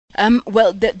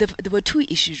There were two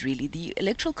issues really. The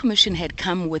Electoral Commission had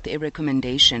come with a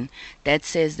recommendation that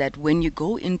says that when you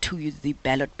go into the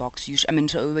ballot box,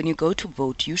 so when you go to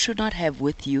vote, you should not have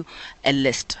with you a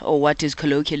list or what is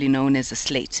colloquially known as a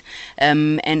slate.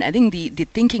 And I think the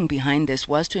thinking behind this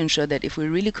was to ensure that if we're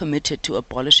really committed to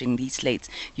abolishing these slates,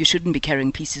 you shouldn't be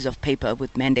carrying pieces of paper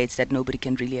with mandates that nobody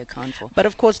can really account for. But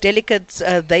of course, delegates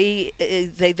they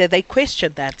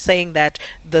questioned that, saying that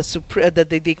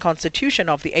the constitution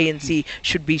of the ANC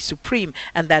should be supreme,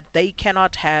 and that they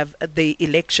cannot have the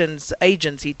elections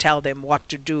agency tell them what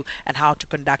to do and how to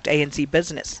conduct ANC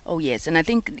business. Oh yes, and I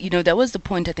think that was the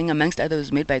point. I think amongst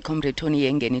others made by Comrade Tony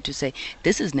Yengeni to say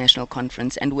this is national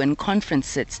conference, and when conference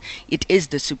sits, it is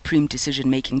the supreme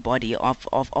decision-making body of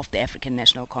the African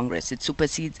National Congress. It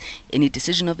supersedes any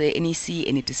decision of the NEC,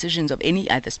 any decisions of any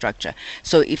other structure.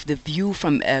 So if the view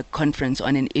from a conference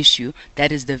on an issue,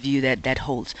 that is the view that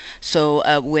holds. So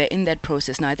we're in that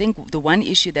process now. I think the one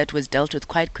issue that was dealt with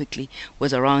quite quickly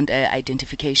was around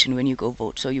identification when you go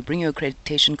vote. So you bring your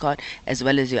accreditation card as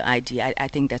well as your ID. I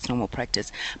think that's normal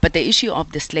practice. But the issue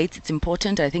of the slates, it's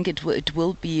important. I think it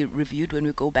will be reviewed when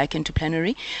we go back into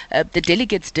plenary. The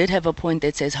delegates did have a point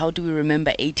that says, how do we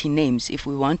remember 18 names if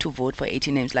we want to vote for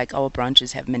 18 names like our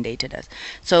branches have mandated us?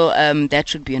 So that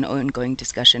should be an ongoing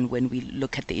discussion when we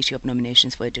look at the issue of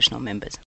nominations for additional members.